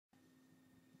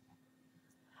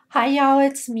Hi, y'all,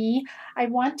 it's me. I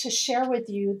want to share with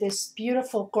you this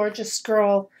beautiful, gorgeous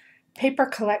girl paper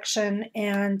collection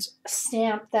and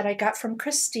stamp that I got from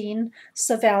Christine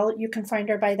Savelle. You can find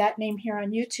her by that name here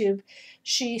on YouTube.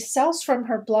 She sells from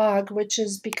her blog, which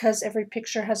is because every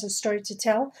picture has a story to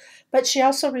tell, but she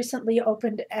also recently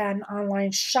opened an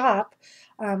online shop.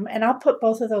 And I'll put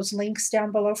both of those links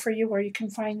down below for you where you can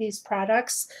find these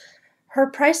products. Her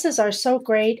prices are so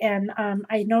great, and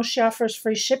I know she offers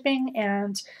free shipping,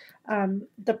 and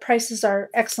the prices are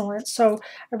excellent. So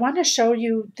I want to show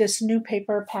you this new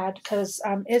paper pad because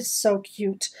it's so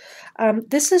cute.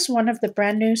 This is one of the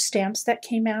brand new stamps that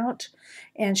came out,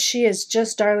 and she is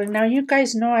just darling. Now you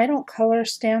guys know I don't color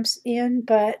stamps in,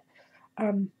 but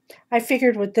I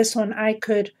figured with this one I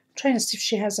could. I'm trying to see if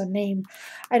she has a name.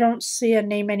 I don't see a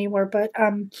name anywhere, but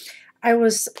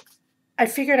I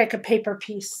figured I could paper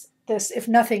piece this if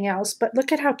nothing else. But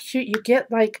look at how cute. You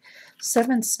get like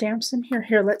 7 stamps in here.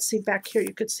 Here, let's see back here.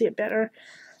 You could see it better.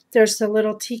 There's the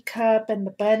little teacup and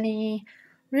the bunny.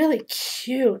 Really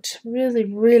cute. Really,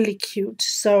 really cute.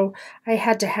 So I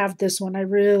had to have this one. I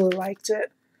really liked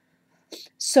it.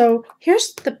 So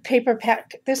here's the paper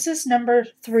pack. This is number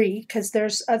 3 because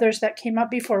there's others that came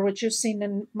up before, which you've seen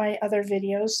in my other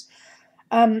videos.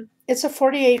 It's a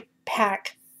 48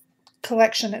 pack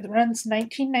collection. It runs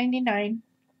 $19.99,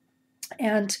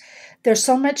 and there's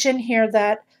so much in here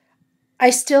that I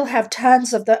still have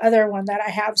tons of the other one that I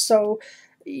have, so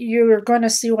you're going to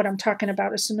see what I'm talking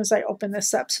about as soon as I open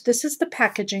this up. So this is the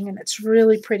packaging, and it's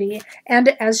really pretty,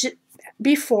 and as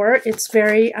before, it's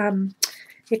very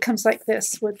it comes like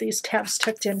this with these tabs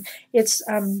tucked in. It's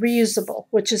reusable,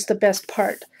 which is the best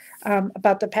part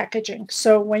about the packaging.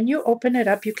 So when you open it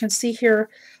up, you can see here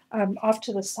off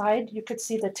to the side, you could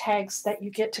see the tags that you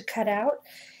get to cut out.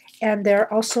 And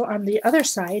they're also on the other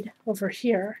side over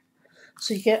here.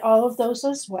 So you get all of those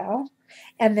as well.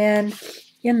 And then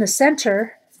in the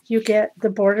center, you get the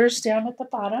borders down at the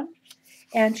bottom,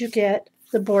 and you get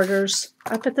the borders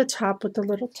up at the top with the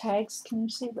little tags. Can you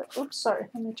see that? Oops, sorry.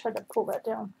 Let me try to pull that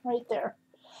down right there.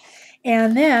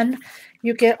 And then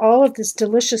you get all of this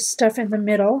delicious stuff in the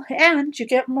middle, and you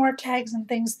get more tags and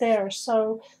things there.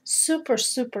 So super,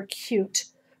 super cute.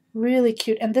 Really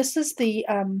cute. And this is the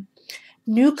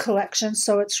new collection,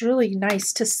 so it's really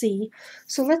nice to see.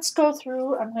 So let's go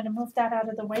through. I'm going to move that out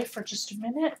of the way for just a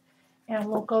minute, and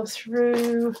we'll go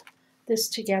through this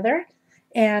together.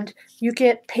 And you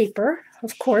get paper,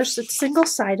 of course. It's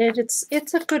single-sided.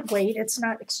 It's a good weight. It's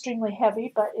not extremely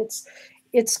heavy, but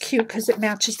it's cute because it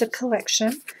matches the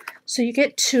collection. So you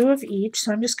get 2 of each.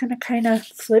 So I'm just going to kind of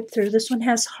flip through. This one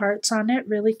has hearts on it,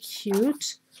 really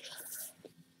cute.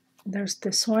 There's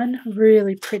this one,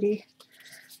 really pretty.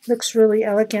 Looks really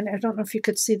elegant. I don't know if you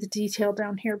could see the detail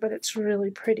down here, but it's really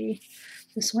pretty.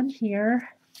 This one here.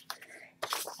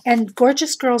 And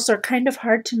Gorjuss girls are kind of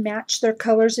hard to match their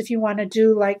colors if you want to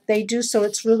do like they do, so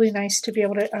it's really nice to be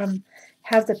able to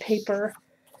have the paper,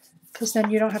 because then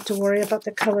you don't have to worry about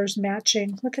the colors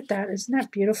matching. Look at that. Isn't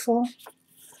that beautiful?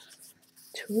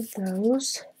 2 of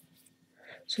those.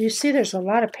 So you see there's a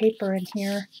lot of paper in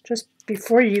here just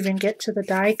before you even get to the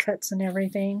die cuts and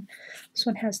everything. This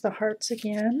one has the hearts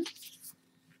again.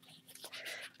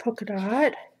 Polka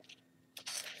dot.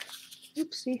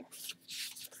 Oopsie.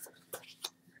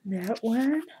 That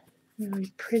one.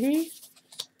 Really pretty.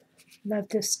 Love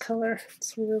this color.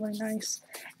 It's really nice.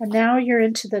 And now you're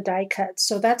into the die cuts.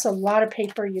 So that's a lot of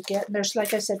paper you get. And there's,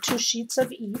 like I said, 2 sheets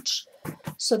of each.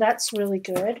 So that's really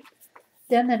good.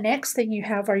 Then the next thing you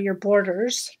have are your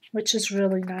borders, which is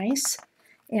really nice.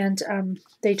 And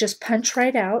they just punch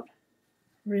right out.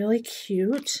 Really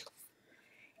cute.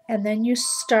 And then you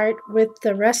start with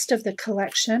the rest of the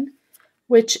collection,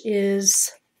 which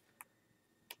is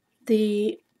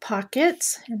the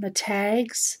pockets and the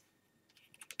tags.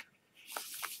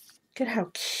 Look at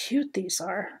how cute these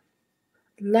are.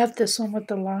 Love this one with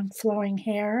the long flowing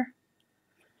hair.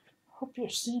 Hope you're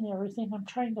seeing everything. I'm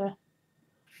trying to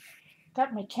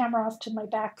got my camera off to my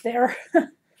back there. Let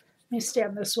me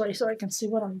stand this way so I can see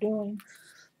what I'm doing.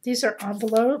 These are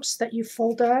envelopes that you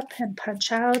fold up, and punch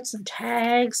outs and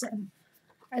tags, and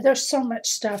there's so much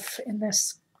stuff in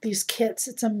these kits.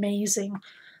 It's amazing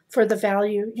for the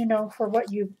value, you know, for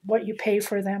what you pay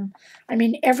for them. I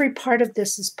mean, every part of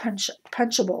this is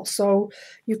punchable, so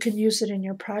you can use it in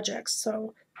your projects.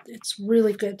 So it's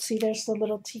really good. See, there's the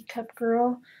little teacup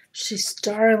girl. She's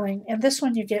darling. And this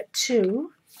one you get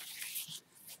 2.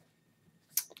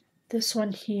 This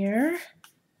one here,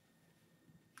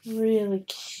 really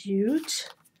cute.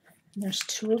 And there's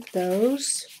 2 of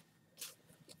those.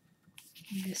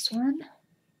 And this one,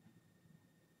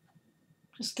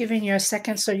 Just giving you a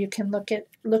second so you can look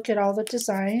at all the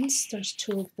designs. There's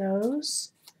 2 of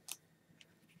those.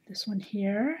 This one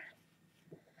here.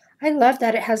 I love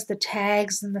that it has the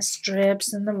tags and the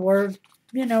strips and the word.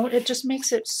 You know, it just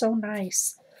makes it so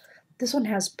nice. This one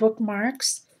has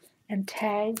bookmarks and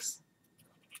tags.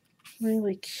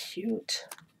 Really cute.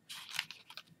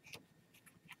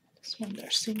 This one there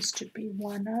seems to be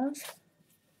one of.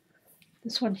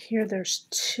 This one here, there's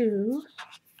 2.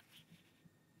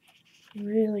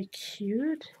 Really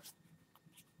cute.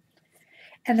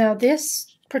 And now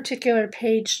this particular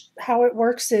page, how it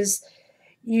works is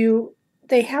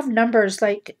they have numbers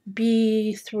like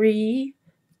B3,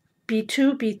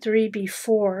 B2, B3,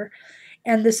 B4,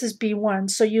 and this is B1.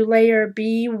 So you layer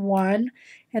B1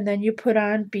 and then you put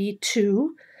on B2,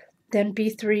 then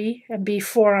B3 and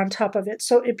B4 on top of it.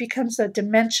 So it becomes a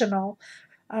dimensional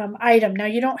item. Now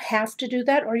you don't have to do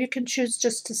that, or you can choose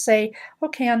just to say,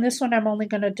 okay, on this one I'm only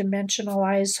going to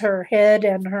dimensionalize her head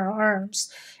and her arms,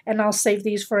 and I'll save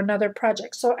these for another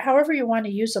project. So however you want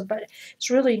to use them, but it's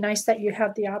really nice that you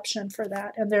have the option for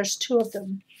that, and there's 2 of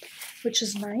them, which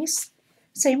is nice.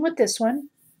 Same with this one.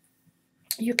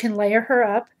 You can layer her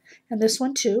up, and this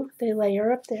one too. They layer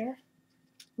up there.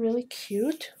 Really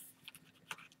cute.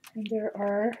 And there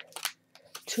are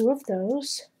 2 of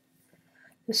those.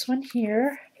 This one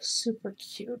here, super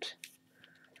cute.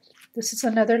 This is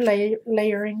another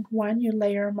layering one. You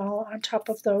layer them all on top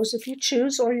of those if you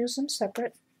choose, or use them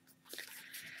separate.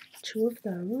 2 of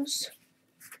those.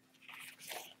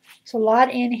 It's a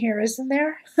lot in here, isn't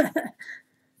there? And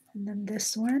then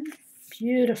this one,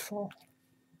 beautiful.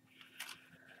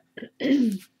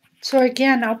 So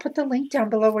again, I'll put the link down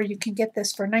below where you can get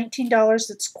this for $19.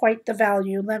 It's quite the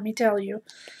value, let me tell you.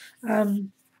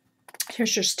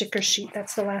 Here's your sticker sheet.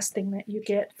 That's the last thing that you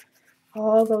get.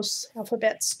 All those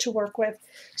alphabets to work with.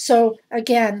 So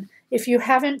again, if you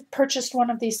haven't purchased one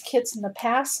of these kits in the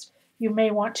past, you may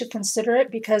want to consider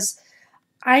it, because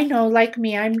I know, like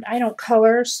me, I don't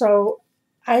color, so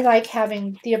I like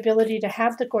having the ability to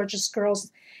have the Gorjuss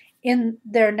girls in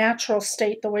their natural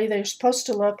state, the way they're supposed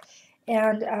to look,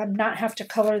 and not have to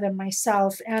color them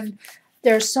myself. And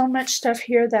there's so much stuff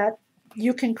here that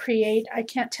you can create. I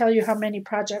can't tell you how many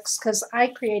projects, because I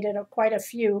created quite a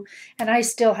few, and I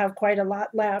still have quite a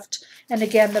lot left. And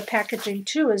again, the packaging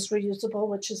too is reusable,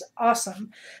 which is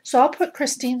awesome. So I'll put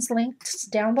Christine's links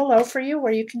down below for you,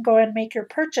 where you can go and make your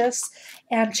purchase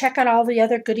and check out all the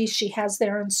other goodies she has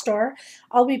there in store.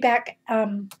 I'll be back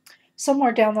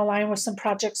somewhere down the line with some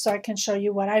projects so I can show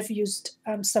you what I've used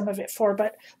some of it for.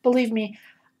 But believe me,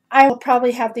 I will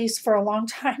probably have these for a long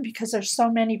time because there's so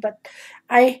many, but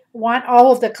I want all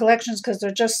of the collections because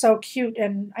they're just so cute,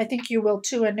 and I think you will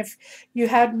too. And if you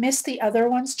had missed the other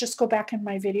ones, just go back in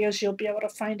my videos. You'll be able to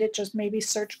find it. Just maybe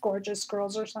search Gorjuss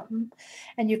Girls or something,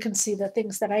 and you can see the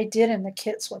things that I did in the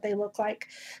kits, what they look like.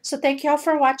 So thank you all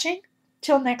for watching.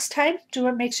 Till next time, do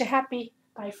what makes you happy.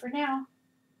 Bye for now.